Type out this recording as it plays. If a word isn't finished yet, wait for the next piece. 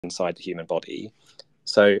inside the human body.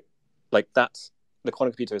 So, like that's the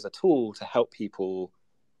quantum computer is a tool to help people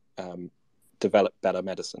develop better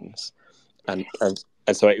medicines, and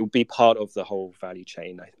so it will be part of the whole value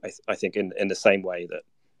chain. I think in the same way that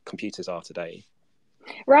computers are today.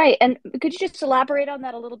 Right. And could you just elaborate on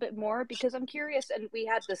that a little bit more? Because I'm curious, and we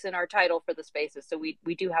had this in our title for the spaces, so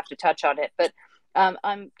we do have to touch on it. But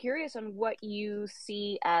I'm curious on what you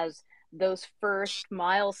see as those first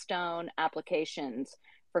milestone applications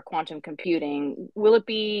for quantum computing. Will it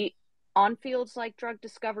be on fields like drug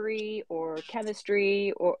discovery or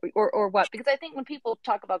chemistry or what? Because I think when people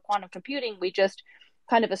talk about quantum computing, we just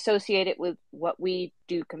kind of associate it with what we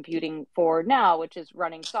do computing for now, which is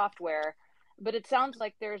running software, but it sounds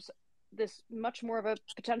like there's this much more of a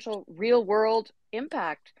potential real world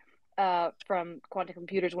impact from quantum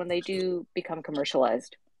computers when they do become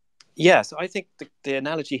commercialized. Yeah, so I think the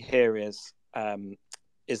analogy here is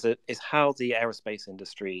how the aerospace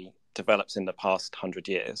industry developed in the past 100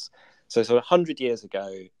 years. So 100 years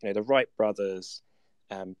ago, the Wright brothers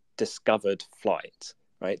discovered flight.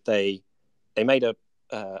 Right, they made a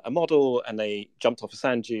model and they jumped off a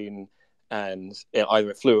sand dune, and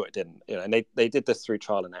either it flew or it didn't. And they did this through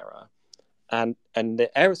trial and error. And the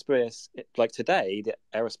aerospace, like today, the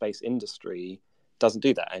aerospace industry doesn't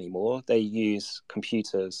do that anymore. They use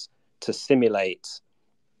computers to simulate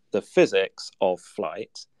the physics of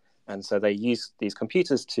flight, and so they use these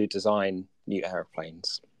computers to design new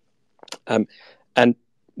airplanes. And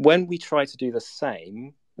when we try to do the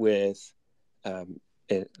same with,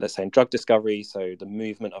 let's say, in drug discovery, so the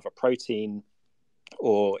movement of a protein,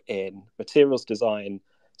 or in materials design,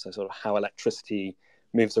 so sort of how electricity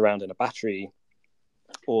moves around in a battery,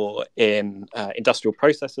 or in industrial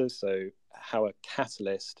processes, so how a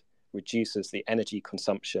catalyst reduces the energy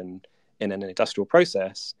consumption in an industrial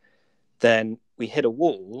process, then we hit a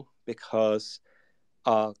wall because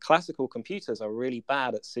our classical computers are really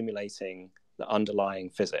bad at simulating the underlying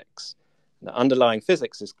physics. And the underlying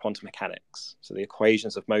physics is quantum mechanics, so the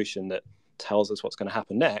equations of motion that tells us what's going to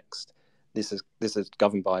happen next. This is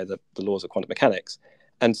governed by the laws of quantum mechanics.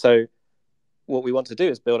 And so what we want to do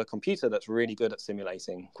is build a computer that's really good at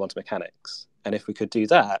simulating quantum mechanics. And if we could do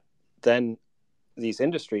that, then these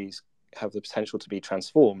industries have the potential to be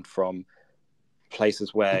transformed from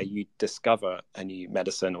places where you discover a new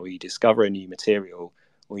medicine, or you discover a new material,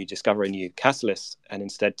 or you discover a new catalyst, and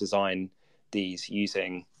instead design these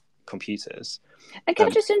using computers. And can I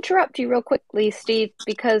just interrupt you real quickly, Steve?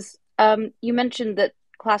 Because you mentioned that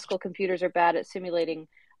classical computers are bad at simulating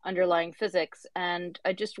underlying physics. And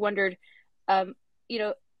I just wondered, um, you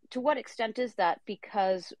know, to what extent is that?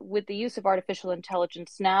 Because with the use of artificial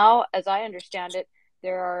intelligence now, as I understand it,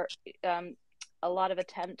 there are a lot of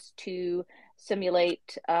attempts to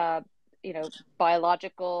simulate,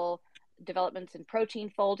 biological developments in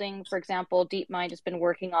protein folding. For example, DeepMind has been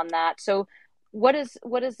working on that. So, what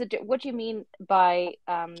do you mean by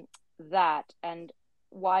that, and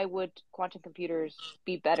why would quantum computers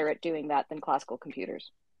be better at doing that than classical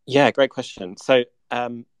computers? Yeah, great question. So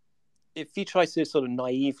if you try to sort of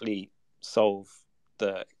naively solve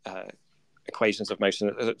the equations of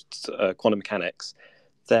motion, quantum mechanics,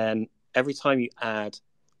 then every time you add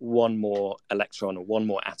one more electron or one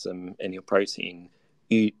more atom in your protein,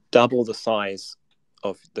 you double the size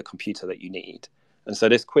of the computer that you need. And so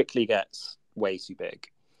this quickly gets way too big.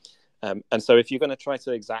 And so if you're going to try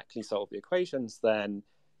to exactly solve the equations, then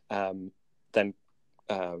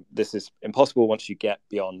this is impossible once you get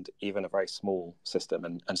beyond even a very small system,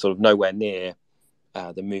 and sort of nowhere near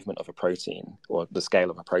the movement of a protein or the scale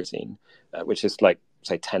of a protein, which is like,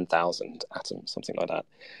 say, 10,000 atoms, something like that.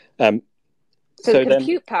 So So then,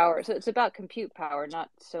 compute power. So it's about compute power, not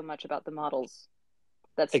so much about the models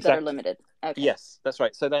that are exactly, limited. Okay. yes, that's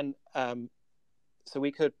right. So then, so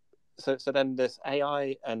we could, so then this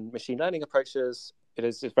AI and machine learning approaches,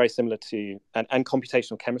 is very similar to, and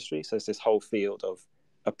computational chemistry. So it's this whole field of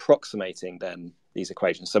approximating then these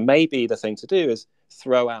equations. So maybe the thing to do is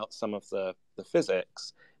throw out some of the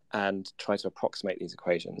physics and try to approximate these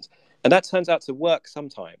equations. And that turns out to work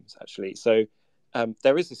sometimes, actually. So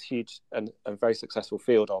there is this huge and very successful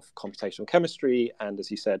field of computational chemistry, and as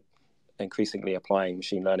you said, increasingly applying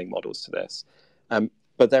machine learning models to this.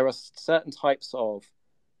 But there are certain types of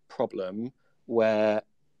problem where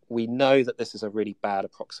we know that this is a really bad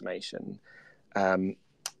approximation. And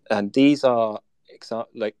these are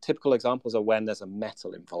like typical examples are when there's a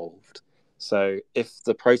metal involved. So if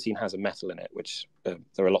the protein has a metal in it, which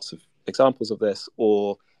there are lots of examples of this,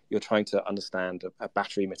 or you're trying to understand a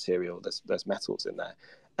battery material, there's metals in there,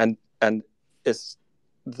 and it's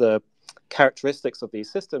the characteristics of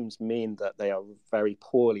these systems mean that they are very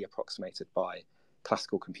poorly approximated by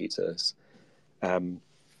classical computers. And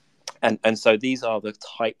so these are the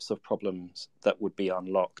types of problems that would be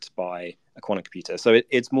unlocked by a quantum computer. So it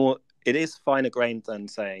is finer grained than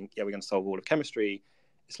saying, yeah, we're going to solve all of chemistry.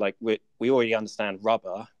 It's like we already understand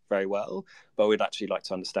rubber very well, but we'd actually like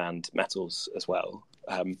to understand metals as well.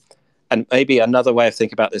 And maybe another way of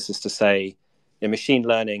thinking about this is to say, machine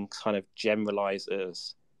learning kind of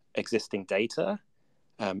generalizes existing data.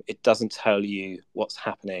 It doesn't tell you what's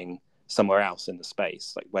happening somewhere else in the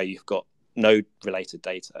space, like where you've got node related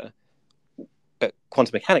data.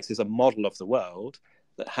 Quantum mechanics is a model of the world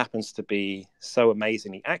that happens to be so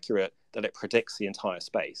amazingly accurate that it predicts the entire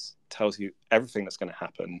space, tells you everything that's going to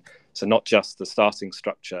happen. So not just the starting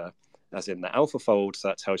structure, as in the AlphaFold, so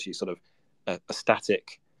that tells you sort of a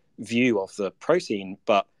static view of the protein,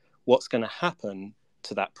 but what's going to happen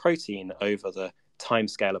to that protein over the time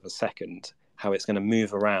scale of a second, how it's going to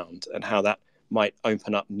move around, and how that might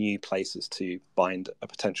open up new places to bind a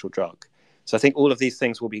potential drug. So I think all of these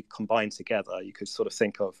things will be combined together. You could sort of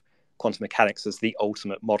think of quantum mechanics as the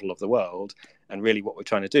ultimate model of the world. And really what we're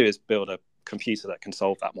trying to do is build a computer that can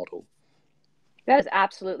solve that model. That is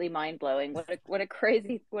absolutely mind-blowing. What a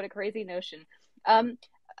crazy notion.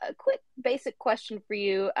 A quick basic question for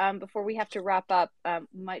you before we have to wrap up.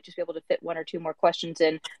 We might just be able to fit one or two more questions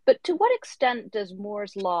in. But to what extent does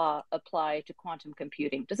Moore's law apply to quantum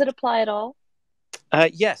computing? Does it apply at all?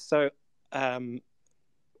 Yes. So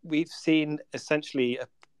we've seen essentially a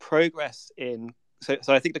progress in. So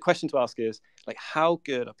I think the question to ask is, like, how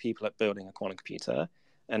good are people at building a quantum computer,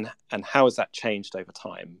 and how has that changed over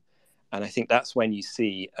time? And I think that's when you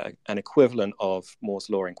see an equivalent of Moore's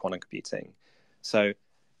law in quantum computing. So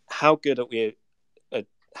how good are we?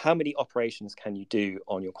 How many operations can you do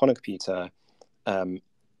on your quantum computer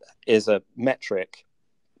is a metric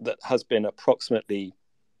that has been approximately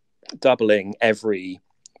doubling every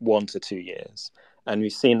 1 to 2 years. And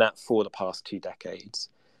we've seen that for the past 2 decades.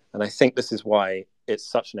 And I think this is why it's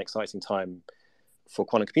such an exciting time for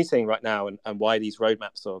quantum computing right now, and why these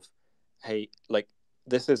roadmaps of, hey, like,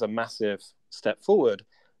 this is a massive step forward,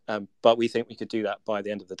 but we think we could do that by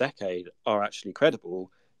the end of the decade, are actually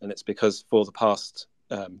credible. And it's because for the past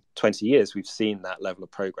 20 years, we've seen that level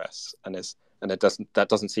of progress, and that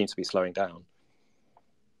doesn't seem to be slowing down.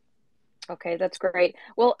 Okay, that's great.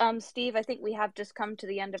 Well, Steve, I think we have just come to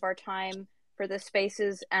the end of our time for the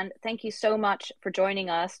spaces, and thank you so much for joining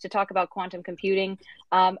us to talk about quantum computing.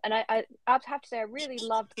 And I have to say, I really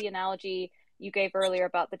loved the analogy you gave earlier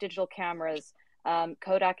about the digital cameras.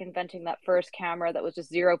 Kodak inventing that first camera that was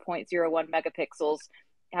just 0.01 megapixels,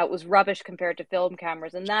 how it was rubbish compared to film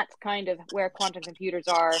cameras. And that's kind of where quantum computers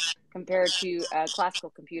are compared to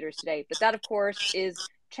classical computers today. But that, of course, is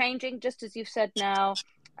changing, just as you've said now,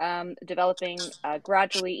 developing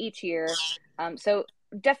gradually each year. So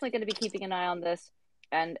definitely going to be keeping an eye on this.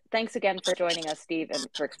 And thanks again for joining us, Steve, and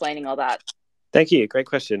for explaining all that. Thank you. Great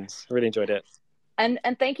questions. I really enjoyed it. And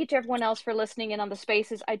thank you to everyone else for listening in on the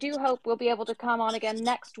spaces. I do hope we'll be able to come on again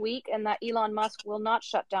next week, and that Elon Musk will not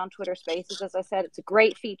shut down Twitter Spaces. As I said, it's a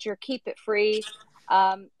great feature. Keep it free.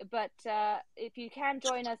 But if you can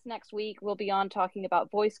join us next week, we'll be on talking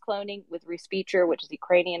about voice cloning with Respeecher, which is a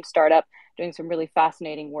Ukrainian startup doing some really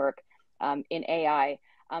fascinating work in AI.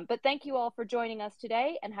 But thank you all for joining us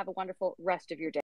today, and have a wonderful rest of your day.